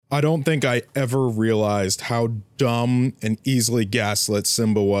I don't think I ever realized how dumb and easily gaslit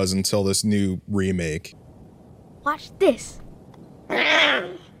Simba was until this new remake. Watch this.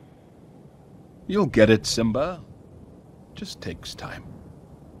 You'll get it, Simba. Just takes time.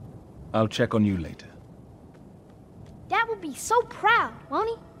 I'll check on you later. Dad will be so proud, won't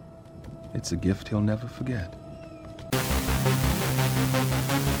he? It's a gift he'll never forget.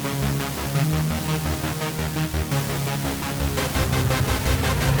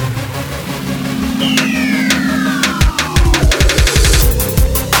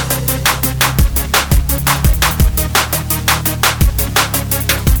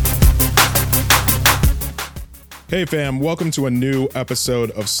 Hey fam, welcome to a new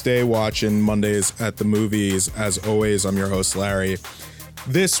episode of Stay Watchin' Mondays at the Movies. As always, I'm your host, Larry.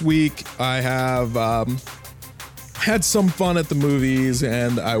 This week, I have had some fun at the movies,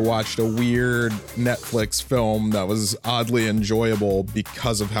 and I watched a weird Netflix film that was oddly enjoyable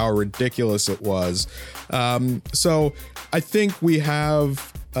because of how ridiculous it was. So I think we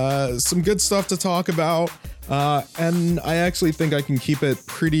have some good stuff to talk about. And I actually think I can keep it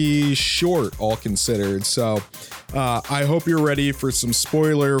pretty short, all considered. So I hope you're ready for some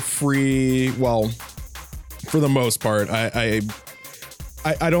spoiler-free, well, for the most part.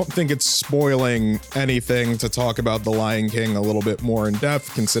 I don't think it's spoiling anything to talk about The Lion King a little bit more in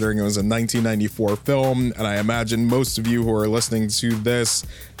depth, considering it was a 1994 film, and I imagine most of you who are listening to this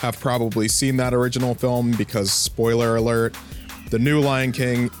have probably seen that original film, because, spoiler alert, the new Lion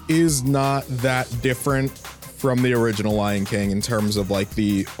King is not that different from the original Lion King in terms of like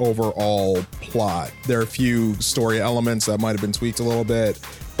the overall plot. There are a few story elements that might have been tweaked a little bit,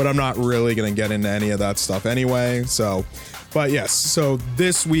 but I'm not really going to get into any of that stuff anyway. But yes, so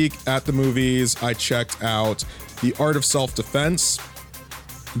this week at the movies, I checked out The Art of Self-Defense,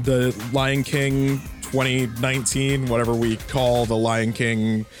 the Lion King 2019, whatever we call the Lion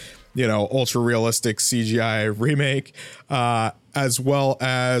King, ultra realistic CGI remake, as well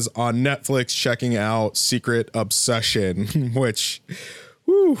as on Netflix checking out Secret Obsession, which,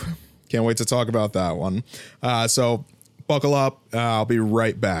 can't wait to talk about that one. So buckle up, I'll be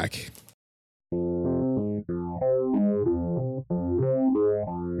right back.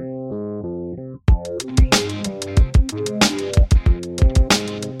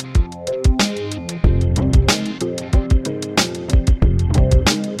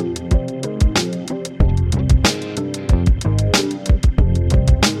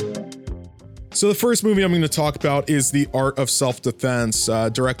 So the first movie I'm going to talk about is The Art of Self-Defense,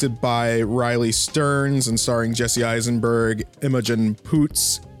 directed by Riley Stearns and starring Jesse Eisenberg, Imogen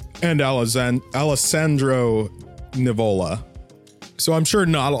Poots, and Alessandro Nivola. So I'm sure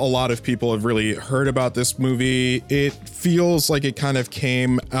not a lot of people have really heard about this movie. It feels like it kind of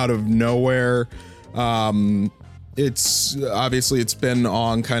came out of nowhere. It's been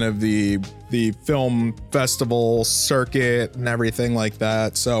on kind of the film festival circuit and everything like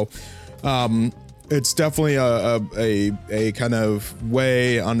that. So it's definitely a kind of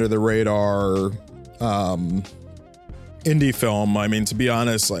way under the radar indie film. I mean, to be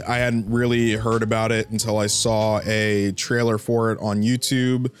honest, I hadn't really heard about it until I saw a trailer for it on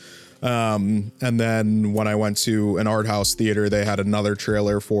YouTube. And then when I went to an art house theater, they had another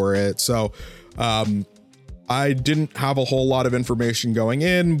trailer for it. So I didn't have a whole lot of information going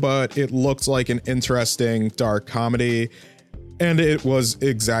in, but it looked like an interesting dark comedy. And it was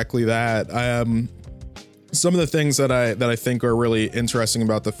exactly that. Some of the things that I think are really interesting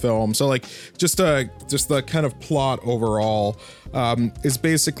about the film. So like just the kind of plot overall is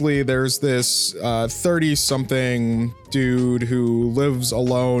basically there's this 30-something dude who lives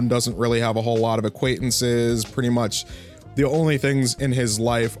alone, doesn't really have a whole lot of acquaintances. Pretty much the only things in his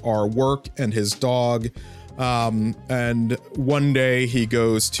life are work and his dog. And one day he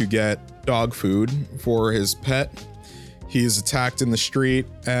goes to get dog food for his pet. He's attacked in the street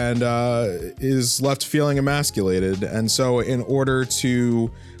and is left feeling emasculated. And so in order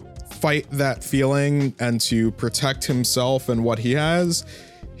to fight that feeling and to protect himself and what he has,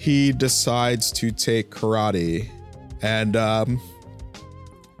 he decides to take karate, and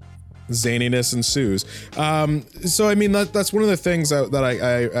zaniness ensues. So I mean, that's one of the things that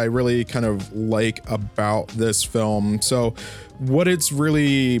I really kind of like about this film. So what it's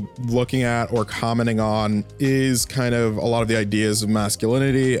really looking at or commenting on is kind of a lot of the ideas of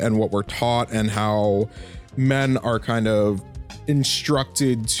masculinity and what we're taught, and how men are kind of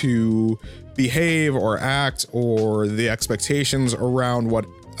instructed to behave or act, or the expectations around what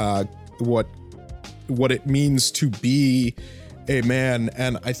it means to be a man.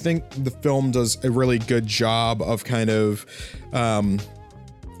 And I think the film does a really good job of kind of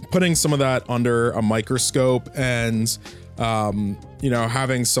putting some of that under a microscope and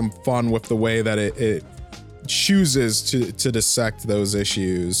having some fun with the way that it chooses to dissect those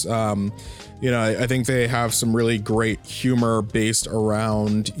issues. I think they have some really great humor based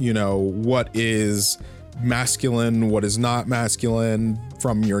around, what is masculine, what is not masculine,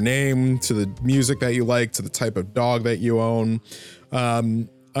 from your name to the music that you like to the type of dog that you own. And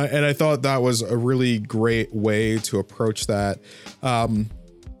I thought that was a really great way to approach that.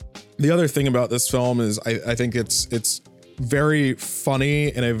 The other thing about this film is I think it's very funny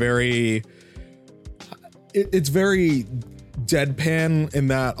in a very deadpan, in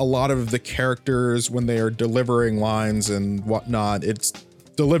that a lot of the characters, when they are delivering lines and whatnot, it's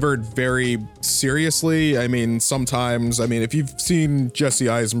delivered very seriously. Sometimes, if you've seen Jesse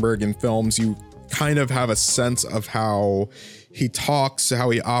Eisenberg in films, you kind of have a sense of how he talks, how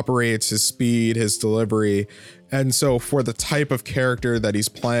he operates, his speed, his delivery. And so for the type of character that he's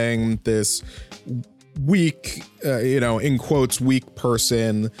playing, this weak, in quotes, weak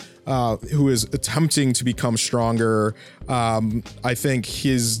person who is attempting to become stronger, I think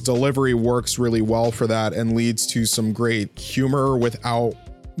his delivery works really well for that and leads to some great humor without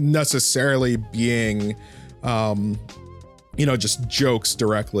necessarily being just jokes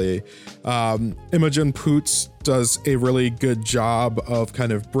directly. Imogen Poots does a really good job of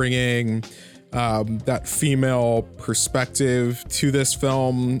kind of bringing that female perspective to this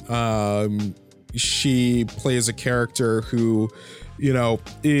film. She plays a character who,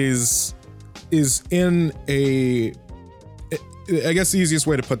 is in a, I guess the easiest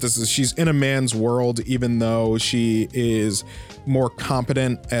way to put this is she's in a man's world, even though she is more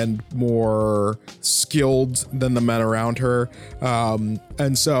competent and more skilled than the men around her.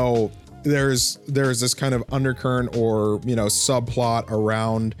 And so there's this kind of undercurrent or, subplot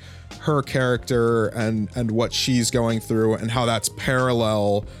around her character and what she's going through and how that's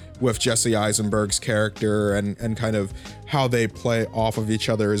parallel with Jesse Eisenberg's character, and kind of how they play off of each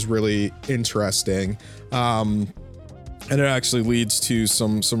other is really interesting. And it actually leads to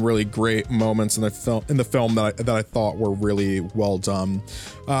some really great moments in the film that I thought were really well done.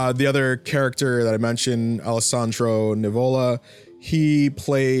 The other character that I mentioned, Alessandro Nivola, he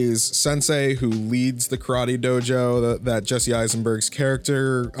plays Sensei, who leads the karate dojo that Jesse Eisenberg's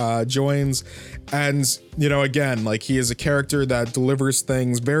character joins. And, again, like, he is a character that delivers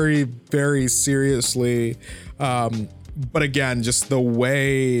things very, very seriously. But again, just the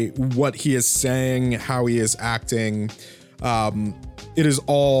way what he is saying, how he is acting, it is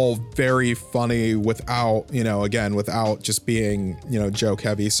all very funny without, without just being, joke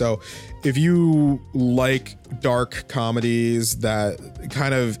heavy. So if you like dark comedies that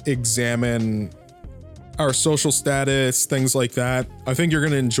kind of examine our social status, things like that, I think you're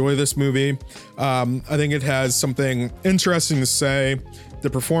going to enjoy this movie. I think it has something interesting to say. The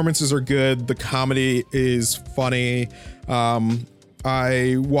performances are good. The comedy is funny.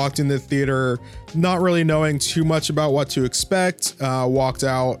 I walked in the theater not really knowing too much about what to expect, walked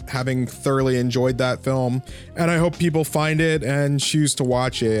out having thoroughly enjoyed that film, and I hope people find it and choose to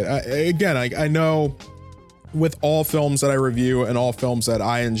watch it. I know with all films that I review and all films that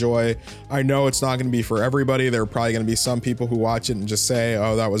I enjoy, I know it's not going to be for everybody. There are probably going to be some people who watch it and just say,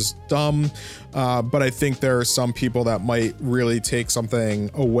 oh, that was dumb. But I think there are some people that might really take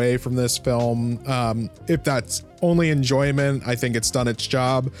something away from this film. If that's only enjoyment, I think it's done its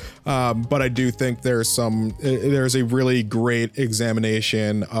job. But I do think there's a really great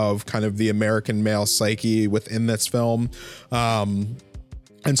examination of kind of the American male psyche within this film. And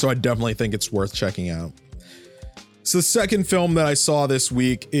so I definitely think it's worth checking out. So the second film that I saw this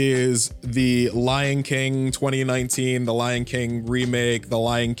week is The Lion King 2019, The Lion King remake, The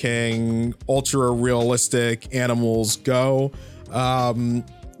Lion King ultra realistic Animals Go.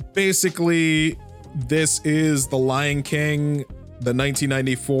 Basically, this is The Lion King, the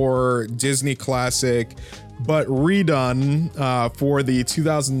 1994 Disney classic, but redone for the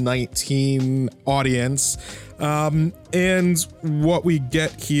 2019 audience. And what we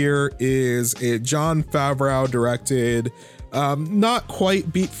get here is a Jon Favreau directed, not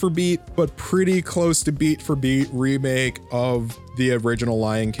quite beat for beat, but pretty close to beat for beat remake of the original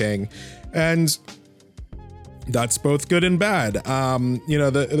Lion King. And that's both good and bad.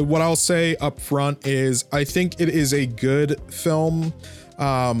 What I'll say up front is I think it is a good film.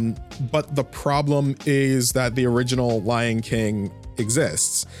 But the problem is that the original Lion King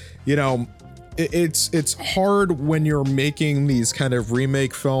exists. It's hard when you're making these kind of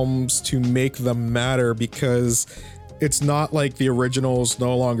remake films to make them matter, because it's not like the originals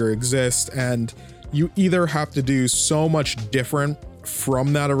no longer exist, and you either have to do so much different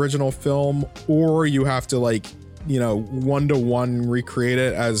from that original film, or you have to one-to-one recreate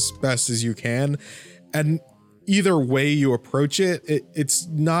it as best as you can. And either way you approach it, it's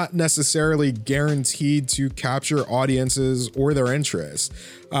not necessarily guaranteed to capture audiences or their interest.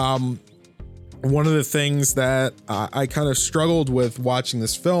 One of the things that I kind of struggled with watching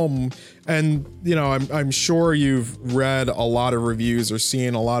this film, and I'm sure you've read a lot of reviews or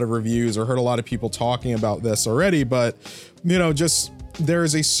seen a lot of reviews or heard a lot of people talking about this already, but just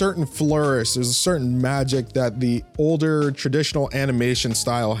there's a certain flourish, there's a certain magic that the older traditional animation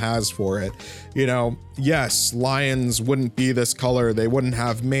style has for it. Yes, lions wouldn't be this color, they wouldn't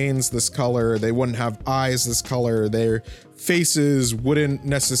have manes this color, they wouldn't have eyes this color, their faces wouldn't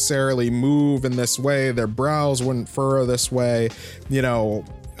necessarily move in this way, their brows wouldn't furrow this way.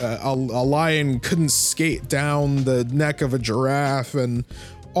 A lion couldn't skate down the neck of a giraffe and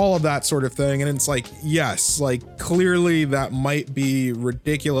all of that sort of thing. And it's like, yes, like clearly that might be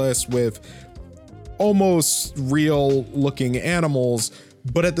ridiculous with almost real looking animals,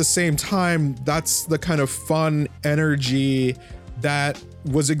 but at the same time, that's the kind of fun energy that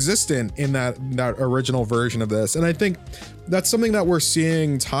was existent in that original version of this. And I think that's something that we're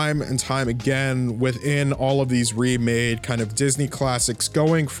seeing time and time again within all of these remade kind of Disney classics,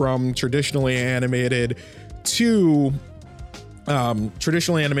 going from traditionally animated to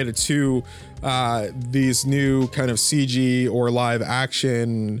these new kind of CG or live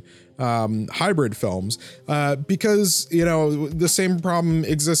action hybrid films, because the same problem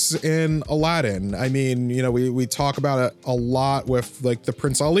exists in Aladdin. I mean, we talk about it a lot with like the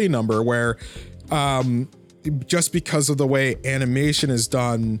Prince Ali number, where just because of the way animation is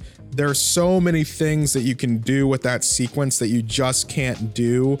done, there's so many things that you can do with that sequence that you just can't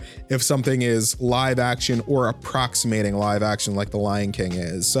do if something is live action or approximating live action like The Lion King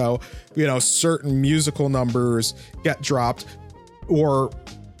is. So, certain musical numbers get dropped, or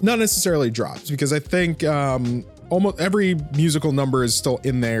not necessarily dropped, because I think almost every musical number is still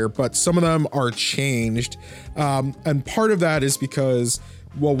in there, but some of them are changed. And part of that is because,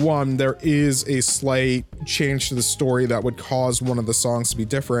 well, one, there is a slight change to the story that would cause one of the songs to be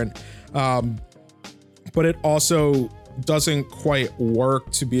different. But it also doesn't quite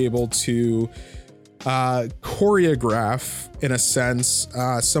work to be able to choreograph, in a sense,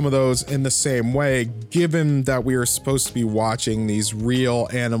 some of those in the same way, given that we are supposed to be watching these real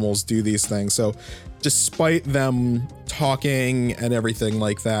animals do these things. So despite them talking and everything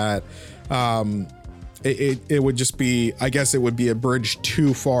like that, it would just be, I guess it would be a bridge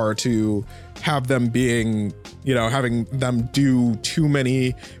too far to have them being, having them do too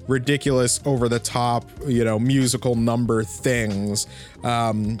many ridiculous, over the top, musical number things.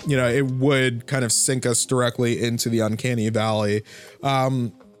 It would kind of sink us directly into the uncanny valley.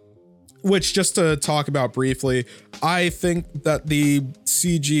 Which, just to talk about briefly, I think that the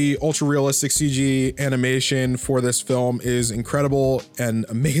CG, ultra realistic CG animation for this film is incredible and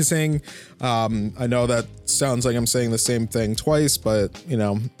amazing. I know that sounds like I'm saying the same thing twice, but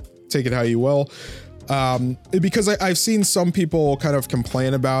take it how you will. Because I've seen some people kind of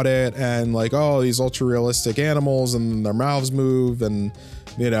complain about it and like, oh, these ultra realistic animals and their mouths move and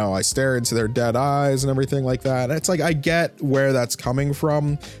I stare into their dead eyes and everything like that. And it's like, I get where that's coming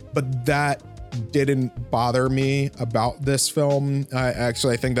from, but that didn't bother me about this film. I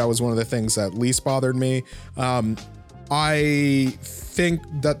think that was one of the things that least bothered me. I think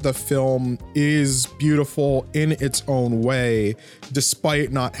that the film is beautiful in its own way,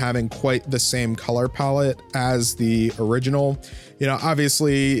 despite not having quite the same color palette as the original.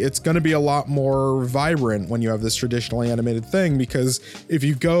 Obviously it's going to be a lot more vibrant when you have this traditionally animated thing, because if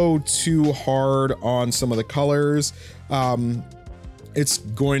you go too hard on some of the colors, it's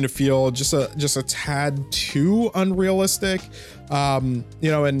going to feel just a tad too unrealistic. And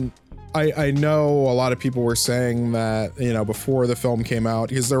I know a lot of people were saying that, before the film came out,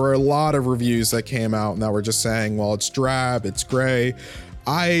 because there were a lot of reviews that came out and that were just saying, well, it's drab, it's gray.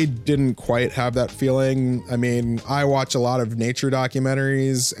 I didn't quite have that feeling. I mean, I watch a lot of nature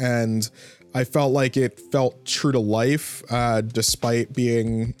documentaries and I felt like it felt true to life, despite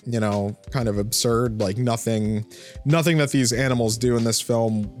being, kind of absurd. Like nothing that these animals do in this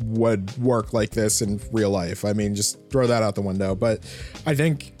film would work like this in real life. I mean, just throw that out the window. But I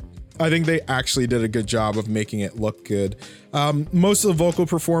think they actually did a good job of making it look good. Most of the vocal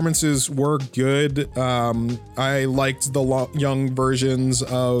performances were good. I liked the young versions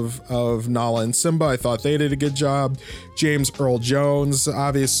of Nala and Simba. I thought they did a good job. James Earl Jones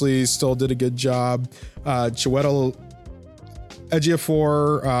obviously still did a good job. Chiwetel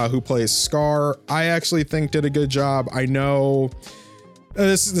Ejiofor, who plays Scar, I actually think did a good job. I know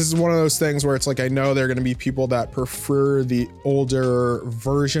this is one of those things where it's like, I know there are going to be people that prefer the older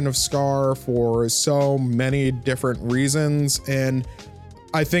version of Scar for so many different reasons, and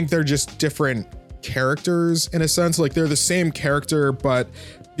I think they're just different characters in a sense. Like they're the same character, but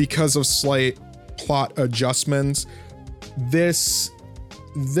because of slight plot adjustments, this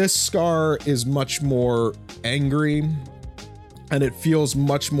Scar is much more angry, and it feels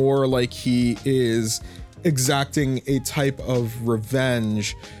much more like he is exacting a type of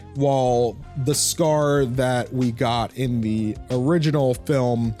revenge, while the Scar that we got in the original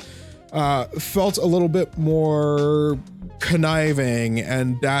film felt a little bit more conniving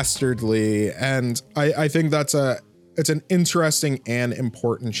and dastardly. And I think it's an interesting and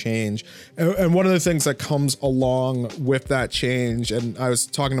important change. And one of the things that comes along with that change, and I was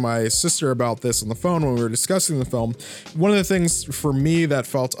talking to my sister about this on the phone when we were discussing the film, one of the things for me that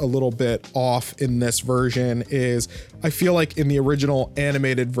felt a little bit off in this version is I feel like in the original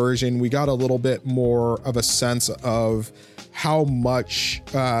animated version, we got a little bit more of a sense of how much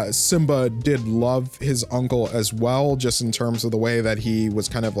Simba did love his uncle as well, just in terms of the way that he was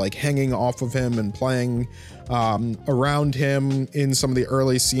kind of like hanging off of him and playing around him in some of the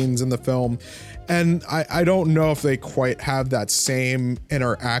early scenes in the film. And I don't know if they quite have that same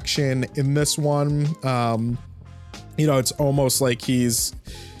interaction in this one. It's almost like it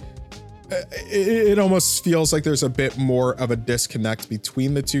almost feels like there's a bit more of a disconnect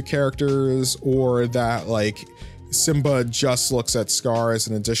between the two characters, or that like Simba just looks at Scar as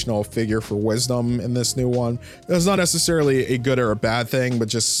an additional figure for wisdom in this new one. That's not necessarily a good or a bad thing, but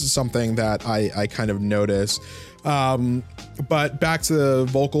just something that I kind of notice. But back to the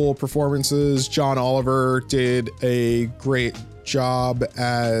vocal performances, John Oliver did a great job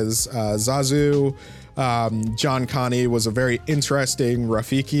as Zazu. John Kani was a very interesting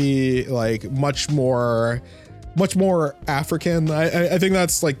Rafiki, like much more African. I think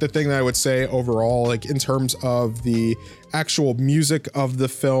that's like the thing that I would say overall, like in terms of the actual music of the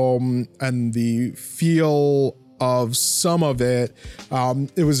film and the feel of some of it.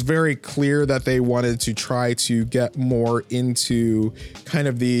 It was very clear that they wanted to try to get more into kind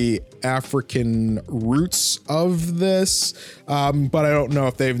of the African roots of this, but I don't know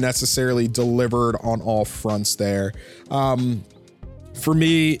if they've necessarily delivered on all fronts there. For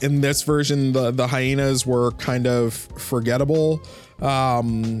me, in this version, the hyenas were kind of forgettable.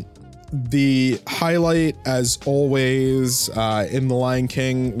 The highlight, as always, in The Lion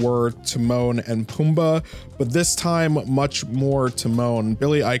King were Timon and Pumbaa, but this time much more Timon.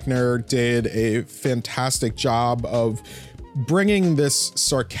 Billy Eichner did a fantastic job of bringing this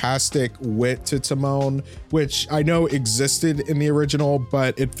sarcastic wit to Timon, which I know existed in the original,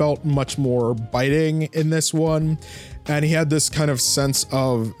 but it felt much more biting in this one. And he had this kind of sense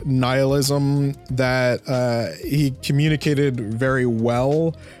of nihilism that he communicated very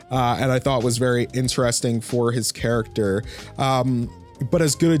well, and I thought was very interesting for his character. But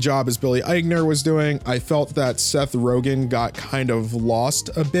as good a job as Billy Eichner was doing, I felt that Seth Rogen got kind of lost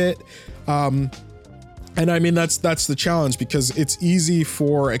a bit. And I mean, that's the challenge, because it's easy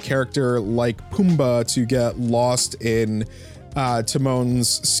for a character like Pumbaa to get lost in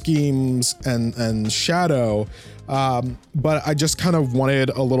Timon's schemes and shadow. But I just kind of wanted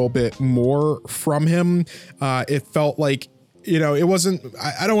a little bit more from him. It felt like, it wasn't,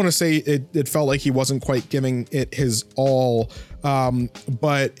 I don't want to say it felt like he wasn't quite giving it his all.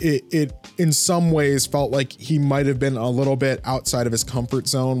 But it in some ways felt like he might have been a little bit outside of his comfort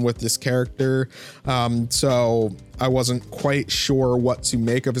zone with this character. So I wasn't quite sure what to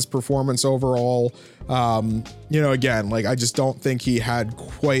make of his performance overall. Again, like I just don't think he had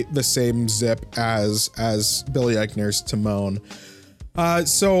quite the same zip as Billy Eichner's Timon.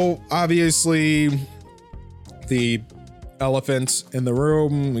 So obviously the elephant in the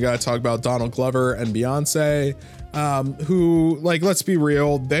room, we got to talk about Donald Glover and Beyonce. Who, like, let's be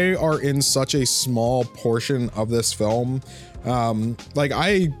real, they are in such a small portion of this film. Like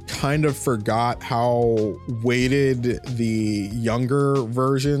I kind of forgot how weighted the younger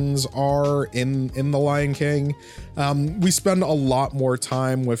versions are in The Lion King. We spend a lot more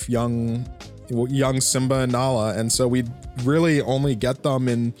time with young Simba and Nala, and so we really only get them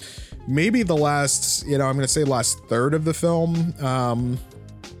in maybe the last, I'm going to say last third of the film.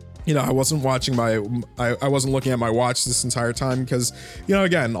 I wasn't I wasn't looking at my watch this entire time because,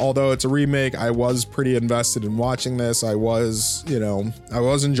 again, although it's a remake, I was pretty invested in watching this. I was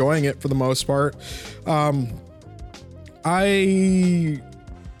enjoying it for the most part. I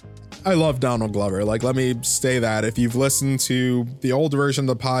love Donald Glover. Like, let me say that. If you've listened to the old version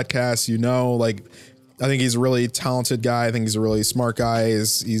of the podcast, I think he's a really talented guy. I think he's a really smart guy.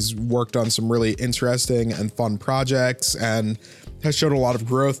 He's worked on some really interesting and fun projects and has shown a lot of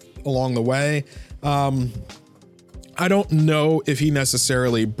growth along the way. I don't know if he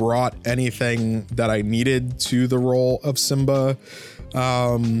necessarily brought anything that I needed to the role of Simba.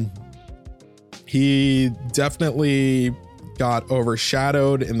 he definitely got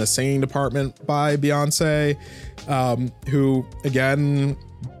overshadowed in the singing department by Beyonce, who, again,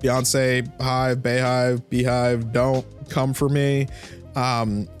 Beyonce, Hive, Beehive, don't come for me.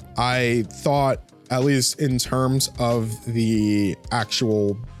 I thought, at least in terms of the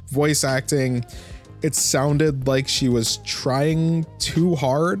actual voice acting, it sounded like she was trying too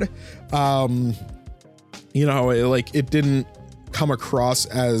hard. It didn't come across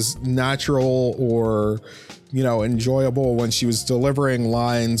as natural or, enjoyable when she was delivering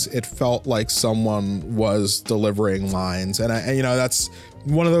lines. It felt like someone was delivering lines. And that's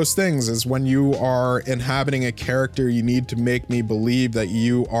one of those things, is when you are inhabiting a character, you need to make me believe that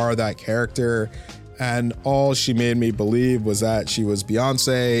you are that character. And all she made me believe was that she was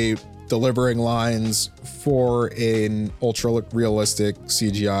Beyonce delivering lines for an ultra realistic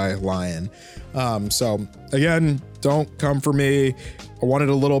CGI lion. So again, don't come for me. I wanted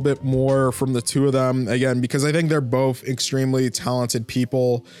a little bit more from the two of them, again, because I think they're both extremely talented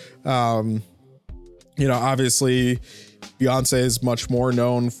people. Obviously Beyonce is much more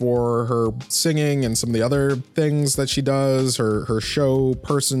known for her singing and some of the other things that she does, her show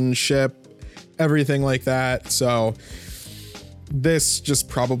personship, everything like that. So this just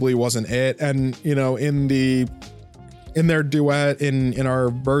probably wasn't it. And, in their duet, in our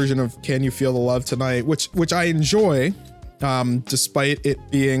version of Can You Feel the Love Tonight, which I enjoy, despite it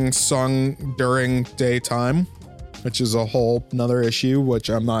being sung during daytime, which is a whole nother issue, which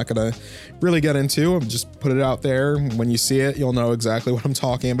I'm not gonna really get into. I'm just put it out there. When you see it, you'll know exactly what I'm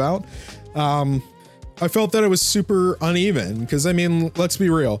talking about. I felt that it was super uneven because, let's be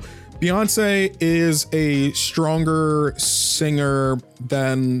real. Beyonce is a stronger singer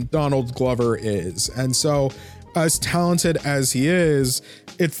than Donald Glover is. And so, as talented as he is,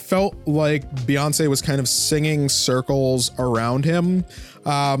 it felt like Beyonce was kind of singing circles around him.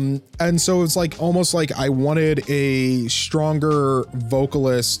 And so it's like almost like I wanted a stronger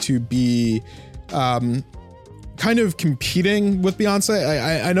vocalist to be kind of competing with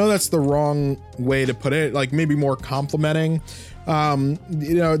Beyonce. I know that's the wrong way to put it, like maybe more complimenting.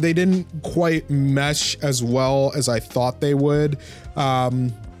 They didn't quite mesh as well as I thought they would.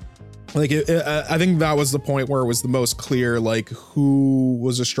 I think that was the point where it was the most clear, like who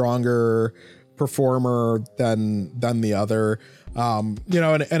was a stronger performer than the other. And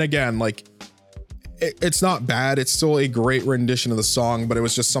again, like it's not bad. It's still a great rendition of the song, but it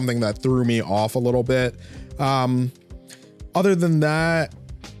was just something that threw me off a little bit. Other than that,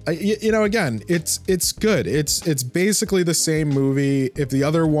 again, it's good. It's basically the same movie. If the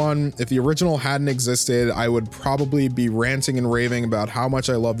original hadn't existed, I would probably be ranting and raving about how much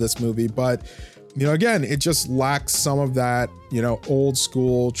I love this movie. But, again, it just lacks some of that, old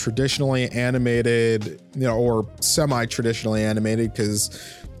school, traditionally animated, or semi-traditionally animated,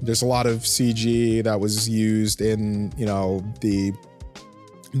 because there's a lot of CG that was used in, the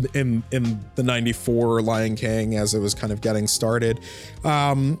 94 Lion King as it was kind of getting started.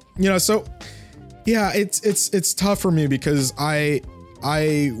 So yeah, it's tough for me because I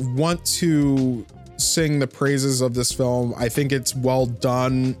want to sing the praises of this film. I think it's well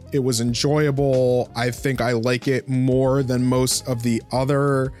done. It was enjoyable. I think I like it more than most of the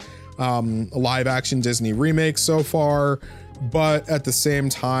other live action Disney remakes so far. But at the same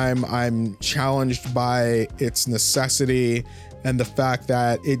time, I'm challenged by its necessity and the fact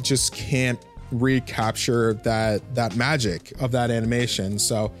that it just can't recapture that magic of that animation.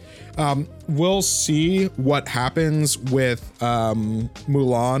 So we'll see what happens with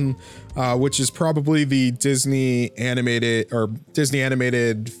Mulan, which is probably the Disney animated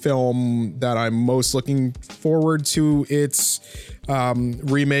film that I'm most looking forward to its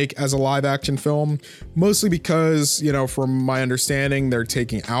remake as a live action film, mostly because, from my understanding, they're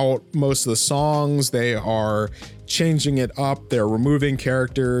taking out most of the songs. They are changing it up. They're removing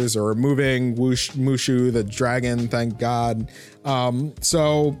characters or removing Mushu, the dragon, thank God.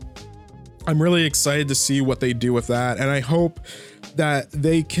 So I'm really excited to see what they do with that. And I hope that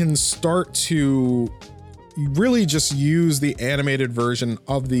they can start to really just use the animated version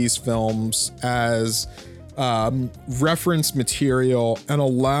of these films as reference material and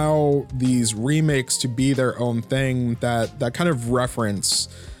allow these remakes to be their own thing that kind of reference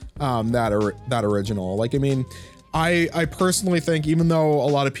that original. Like, I personally think, even though a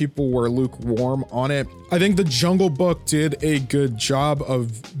lot of people were lukewarm on it, I think The Jungle Book did a good job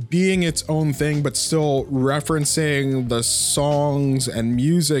of being its own thing, but still referencing the songs and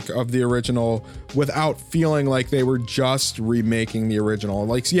music of the original without feeling like they were just remaking the original.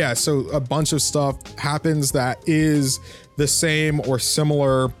 Like, yeah, so a bunch of stuff happens that is the same or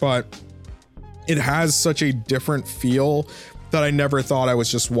similar, but it has such a different feel that I never thought I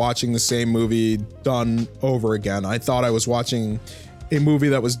was just watching the same movie done over again. I thought I was watching a movie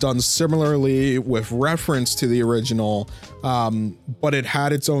that was done similarly with reference to the original, but it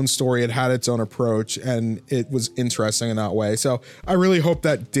had its own story, it had its own approach, and it was interesting in that way. So I really hope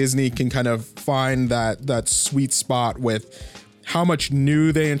that Disney can kind of find that sweet spot with how much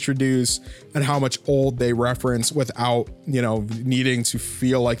new they introduce and how much old they reference without, needing to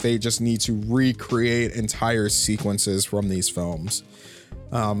feel like they just need to recreate entire sequences from these films.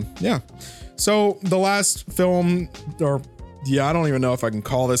 So the last film, I don't even know if I can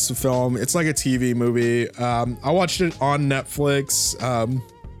call this a film. It's like a TV movie. I watched it on Netflix.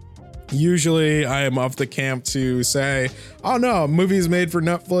 Usually I am of the camp to say, oh no, movies made for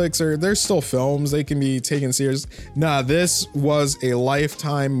Netflix, or they're still films, they can be taken serious. Nah, this was a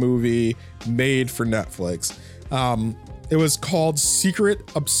Lifetime movie made for Netflix. It was called Secret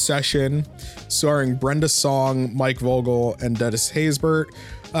Obsession, starring Brenda Song, Mike Vogel, and Dennis Haysbert.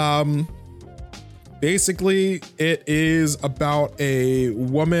 Basically, it is about a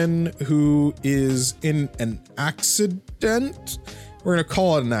woman who is in an accident. We're going to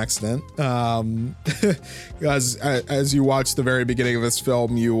call it an accident. As you watch the very beginning of this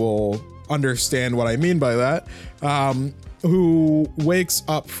film, you will understand what I mean by that. Who wakes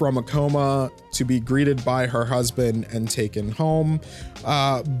up from a coma to be greeted by her husband and taken home.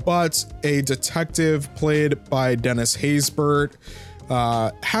 But a detective played by Dennis Haysbert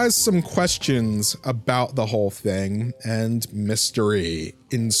has some questions about the whole thing, and mystery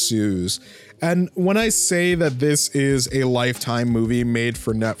ensues. And when I say that this is a Lifetime movie made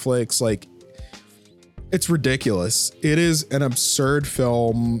for Netflix, like, it's ridiculous. It is an absurd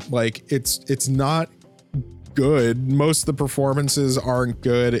film. Like, it's not good. Most of the performances aren't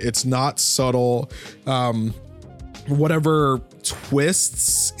good. It's not subtle. Whatever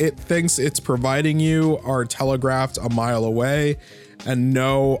twists it thinks it's providing you are telegraphed a mile away. And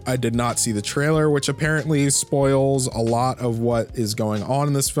no, I did not see the trailer, which apparently spoils a lot of what is going on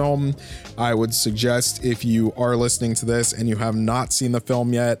in this film. I would suggest, if you are listening to this and you have not seen the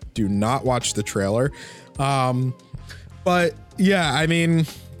film yet, do not watch the trailer. But yeah, I mean,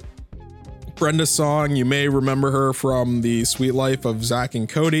 Brenda Song, you may remember her from The Sweet Life of Zack and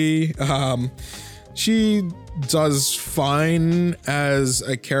Cody. She does fine as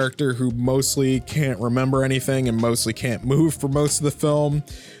a character who mostly can't remember anything and mostly can't move for most of the film.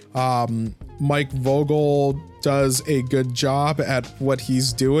 Mike Vogel does a good job at what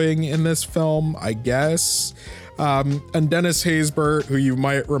he's doing in this film, I guess. And Dennis Haysbert, who you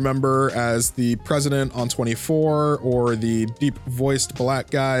might remember as the president on 24 or the deep voiced black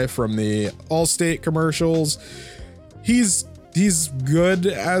guy from the Allstate commercials. He's good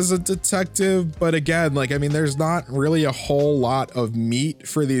as a detective, but again, like, I mean, there's not really a whole lot of meat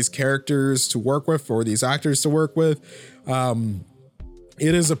for these characters to work with or these actors to work with.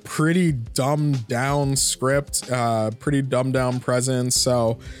 It is a pretty dumbed down script, pretty dumbed down presence.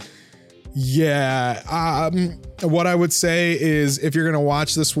 So yeah, what I would say is, if you're going to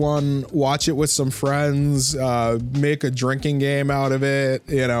watch this one, watch it with some friends, make a drinking game out of it,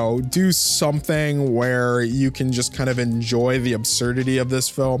 do something where you can just kind of enjoy the absurdity of this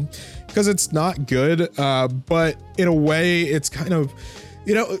film, because it's not good. But in a way, it's kind of,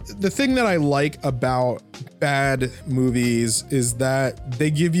 the thing that I like about bad movies is that they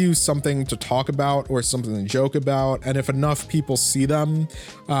give you something to talk about or something to joke about. And if enough people see them,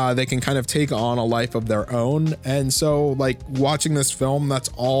 they can kind of take on a life of their own. And so, like, watching this film, that's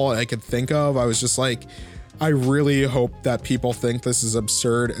all I could think of. I was just like, I really hope that people think this is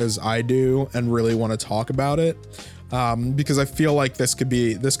absurd as I do and really want to talk about it. Because I feel like this could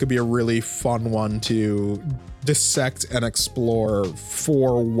be a really fun one to dissect and explore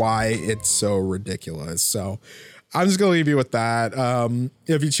for why it's so ridiculous. So I'm just gonna leave you with that.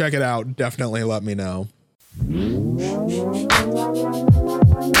 If you check it out, definitely let me know.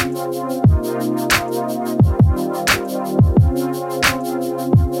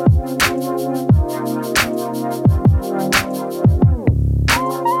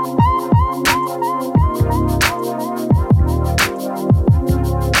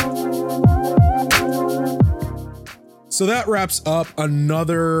 So that wraps up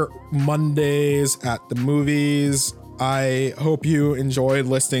another Mondays at the Movies. I hope you enjoyed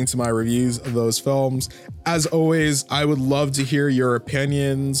listening to my reviews of those films. As always, I would love to hear your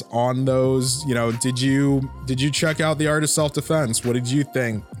opinions on those. Did you check out The Art of Self-Defense? What did you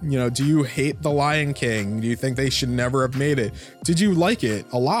think? Do you hate The Lion King? Do you think they should never have made it? Did you like it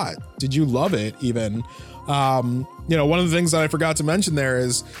a lot? Did you love it even? One of the things that I forgot to mention there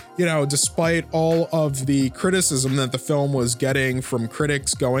is, despite all of the criticism that the film was getting from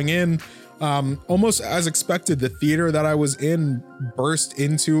critics going in, almost as expected, the theater that I was in burst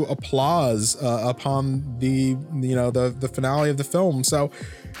into applause upon the finale of the film. So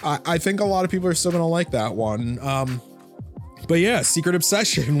I think a lot of people are still gonna like that one. But yeah, Secret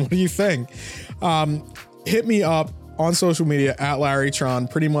Obsession. What do you think? Hit me up on social media at LarryTron,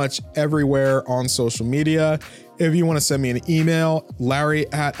 pretty much everywhere on social media. If you want to send me an email,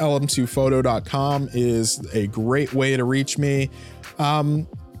 larry@lm2photo.com is a great way to reach me.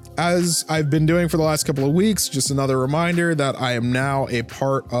 As I've been doing for the last couple of weeks, just another reminder that I am now a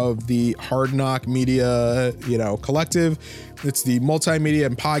part of the Hard Knock Media, collective. It's the multimedia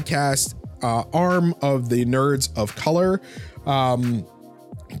and podcast arm of the Nerds of Color.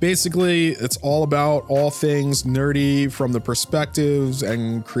 Basically, it's all about all things nerdy from the perspectives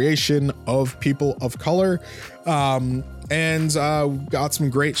and creation of people of color. And got some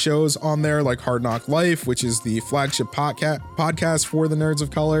great shows on there like Hard Knock Life, which is the flagship podcast for the Nerds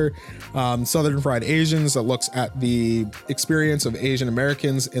of Color. Southern Fried Asians, that looks at the experience of Asian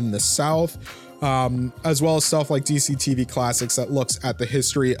Americans in the South. As well as stuff like DC TV Classics, that looks at the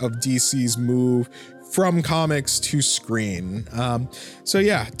history of DC's move from comics to screen. So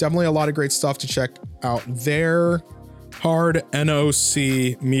yeah, definitely a lot of great stuff to check out there.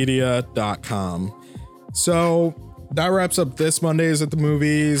 hardnocmedia.com. So that wraps up this Mondays at the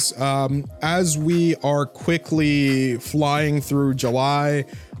Movies. As we are quickly flying through July,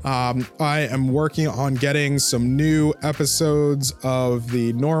 I am working on getting some new episodes of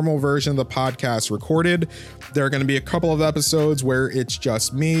the normal version of the podcast recorded. There are going to be a couple of episodes where it's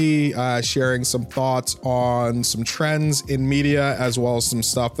just me sharing some thoughts on some trends in media, as well as some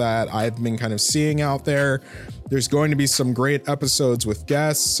stuff that I've been kind of seeing out there. There's going to be some great episodes with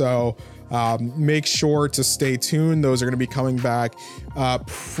guests, so make sure to stay tuned. Those are going to be coming back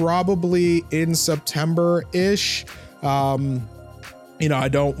probably in September-ish. I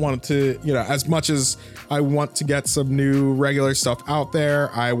don't want to, as much as I want to get some new regular stuff out there,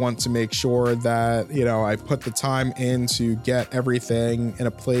 I want to make sure that, I put the time in to get everything in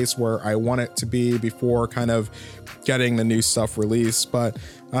a place where I want it to be before kind of getting the new stuff released. But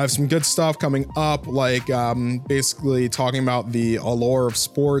I have some good stuff coming up, like basically talking about the allure of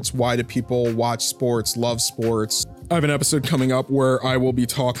sports. Why do people watch sports, love sports? I have an episode coming up where I will be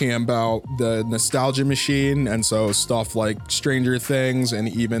talking about the nostalgia machine, and so stuff like Stranger Things and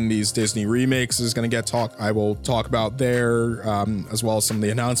even these Disney remakes is going to get I will talk about there, as well as some of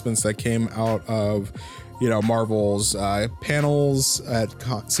the announcements that came out of Marvel's panels at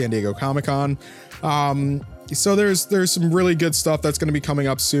San Diego Comic-Con. So there's some really good stuff that's going to be coming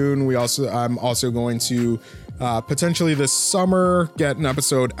up soon. I'm also going to potentially this summer get an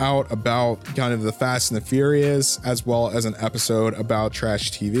episode out about kind of the Fast and the Furious, as well as an episode about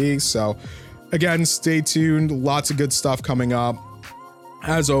trash TV. So again, stay tuned. Lots of good stuff coming up.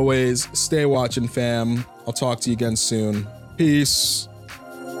 As always, stay watching, fam. I'll talk to you again soon. Peace.